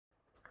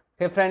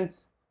Hey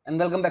friends, and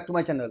welcome back to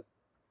my channel.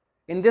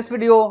 In this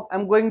video,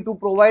 I'm going to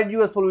provide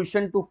you a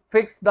solution to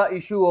fix the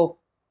issue of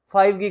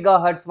 5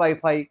 GHz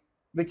Wi-Fi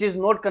which is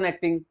not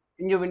connecting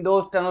in your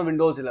Windows 10 or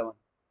Windows 11.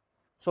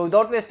 So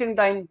without wasting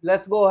time,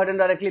 let's go ahead and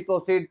directly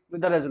proceed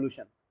with the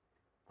resolution.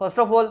 First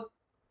of all,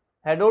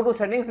 head over to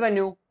settings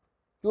menu,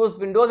 choose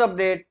Windows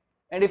Update,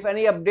 and if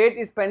any update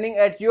is pending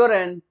at your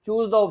end,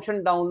 choose the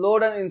option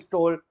download and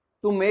install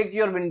to make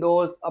your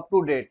Windows up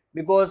to date,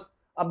 because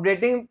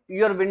updating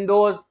your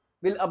Windows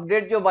will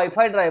update your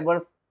Wi-Fi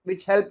drivers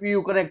which help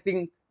you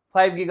connecting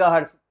 5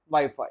 GHz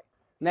Wi-Fi.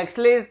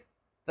 Nextly is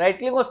right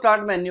click on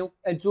start menu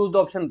and choose the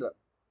option run.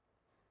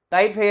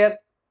 Type here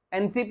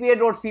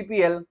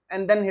ncpa.cpl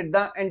and then hit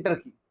the enter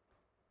key.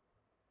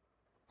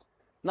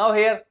 Now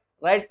here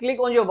right click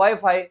on your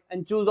Wi-Fi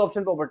and choose the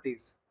option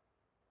properties.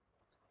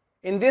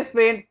 In this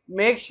pane,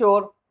 make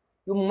sure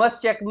you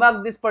must check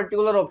mark this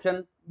particular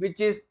option, which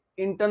is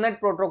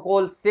Internet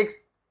Protocol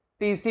 6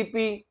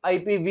 TCP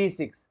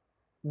IPv6.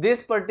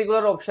 This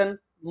particular option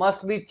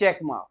must be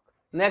check mark.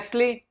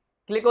 Nextly,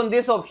 click on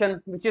this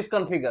option, which is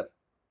configure.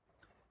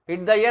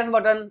 Hit the yes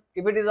button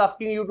if it is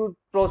asking you to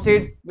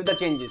proceed with the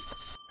changes.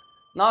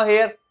 Now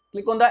here,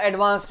 click on the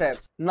advanced tab.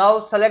 Now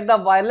select the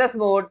wireless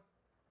mode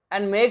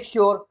and make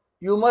sure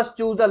you must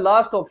choose the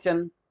last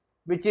option,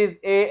 which is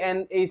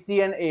AN,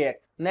 AC and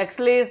AX.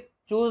 Nextly is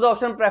choose the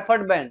option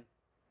preferred band,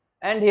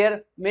 and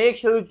here make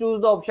sure you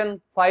choose the option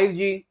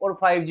 5G or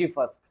 5G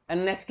first.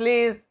 And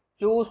nextly is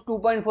choose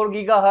 2.4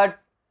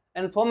 GHz,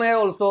 and from here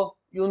also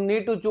you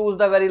need to choose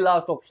the very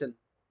last option.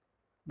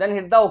 Then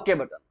hit the OK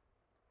button.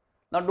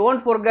 Now don't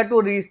forget to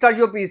restart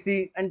your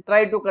PC and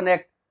try to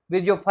connect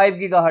with your 5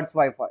 GHz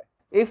Wi-Fi.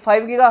 If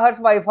 5 GHz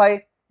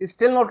Wi-Fi is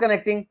still not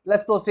connecting,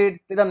 let's proceed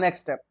with the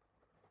next step.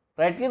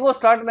 Right click on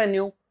start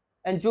menu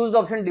and choose the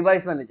option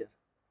device manager.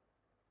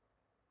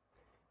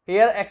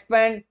 Here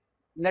expand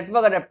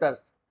network adapters.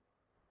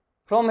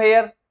 From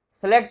here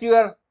select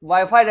your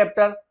Wi-Fi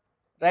adapter,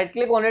 right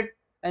click on it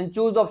and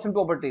choose the option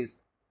properties.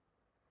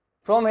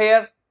 From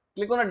here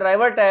click on the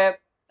driver tab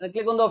and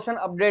click on the option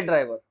update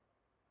driver.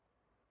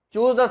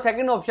 Choose the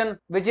second option,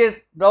 which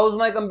is browse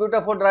my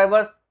computer for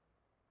drivers.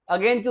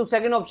 Again choose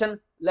second option,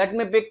 let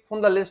me pick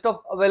from the list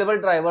of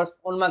available drivers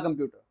on my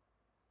computer.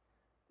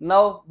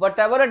 Now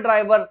whatever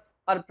drivers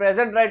are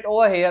present right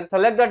over here,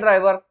 select the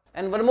driver.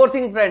 And one more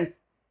thing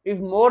friends, if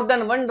more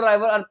than one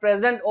driver are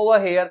present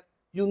over here,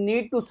 you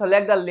need to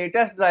select the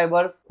latest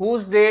drivers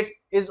whose date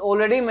is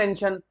already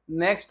mentioned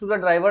next to the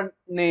driver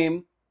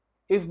name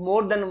if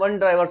more than one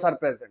drivers are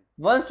present.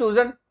 Once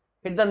chosen,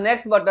 hit the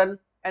next button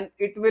and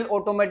it will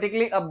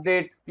automatically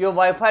update your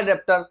Wi-Fi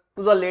adapter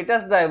to the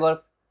latest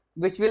drivers,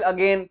 which will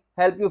again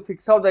help you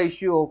fix out the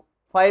issue of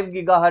 5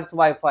 GHz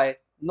Wi-Fi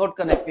not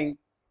connecting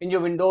in your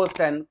Windows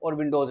 10 or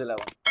Windows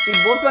 11.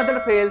 If both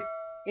method fails,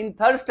 in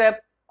third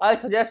step, I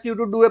suggest you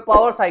to do a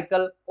power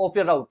cycle of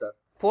your router.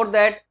 For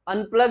that,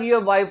 unplug your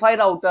Wi-Fi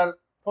router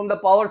from the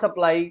power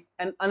supply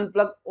and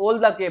unplug all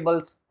the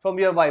cables from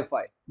your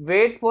Wi-Fi.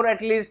 Wait for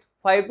at least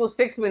 5 to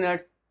 6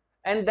 minutes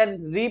and then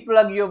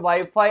replug your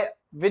Wi-Fi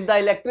with the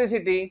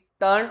electricity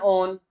turned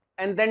on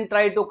and then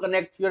try to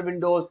connect your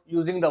Windows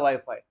using the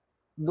Wi-Fi.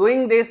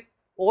 Doing this,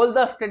 all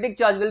the static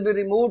charge will be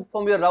removed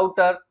from your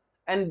router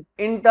and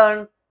in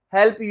turn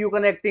help you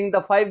connecting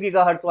the 5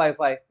 GHz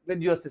Wi-Fi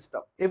with your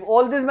system. If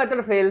all this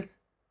method fails,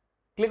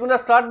 click on the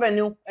start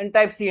menu and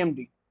type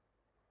CMD.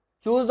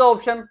 Choose the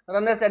option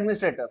run as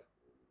administrator.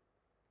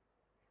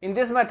 In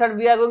this method,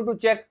 we are going to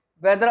check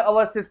whether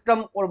our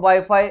system or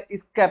Wi-Fi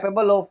is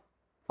capable of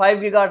 5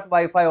 GHz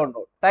Wi-Fi or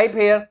not. Type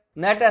here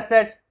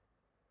netsh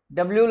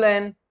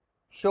wlan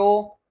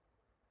show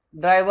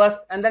drivers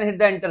and then hit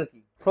the enter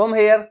key. From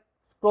here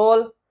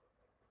scroll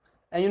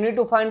and you need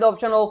to find the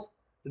option of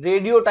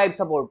radio type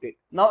supported.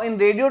 Now in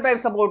radio type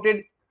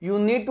supported, you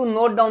need to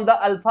note down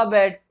the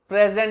alphabets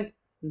present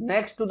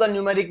next to the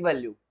numeric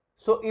value.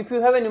 So if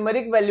you have a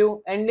numeric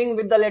value ending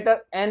with the letter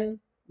N,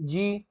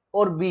 G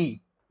or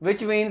B,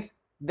 which means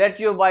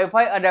that your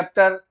Wi-Fi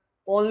adapter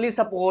only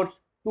supports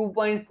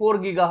 2.4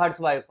 GHz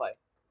Wi-Fi.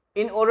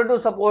 In order to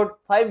support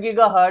 5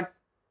 GHz,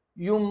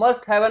 you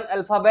must have an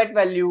alphabet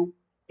value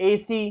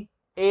AC,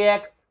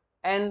 AX,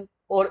 N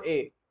or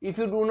A. If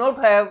you do not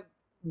have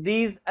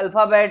these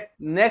alphabets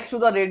next to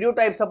the radio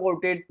type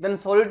supported, then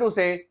sorry to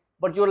say,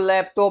 but your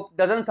laptop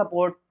doesn't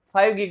support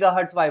 5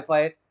 GHz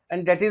Wi-Fi,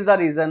 and that is the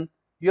reason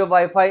your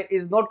Wi-Fi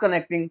is not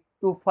connecting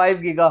to 5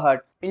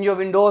 GHz in your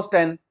Windows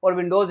 10 or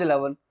Windows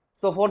 11.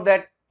 So for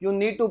that, you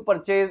need to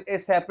purchase a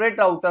separate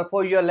router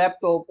for your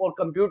laptop or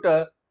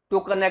computer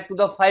to connect to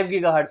the 5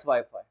 GHz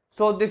Wi-Fi.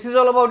 So this is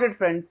all about it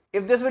friends.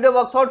 If this video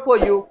works out for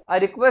you, I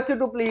request you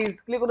to please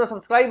click on the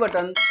subscribe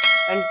button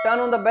and turn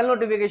on the bell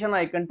notification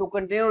icon to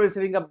continue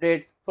receiving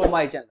updates from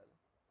my channel.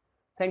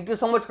 Thank you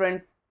so much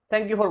friends.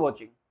 Thank you for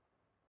watching.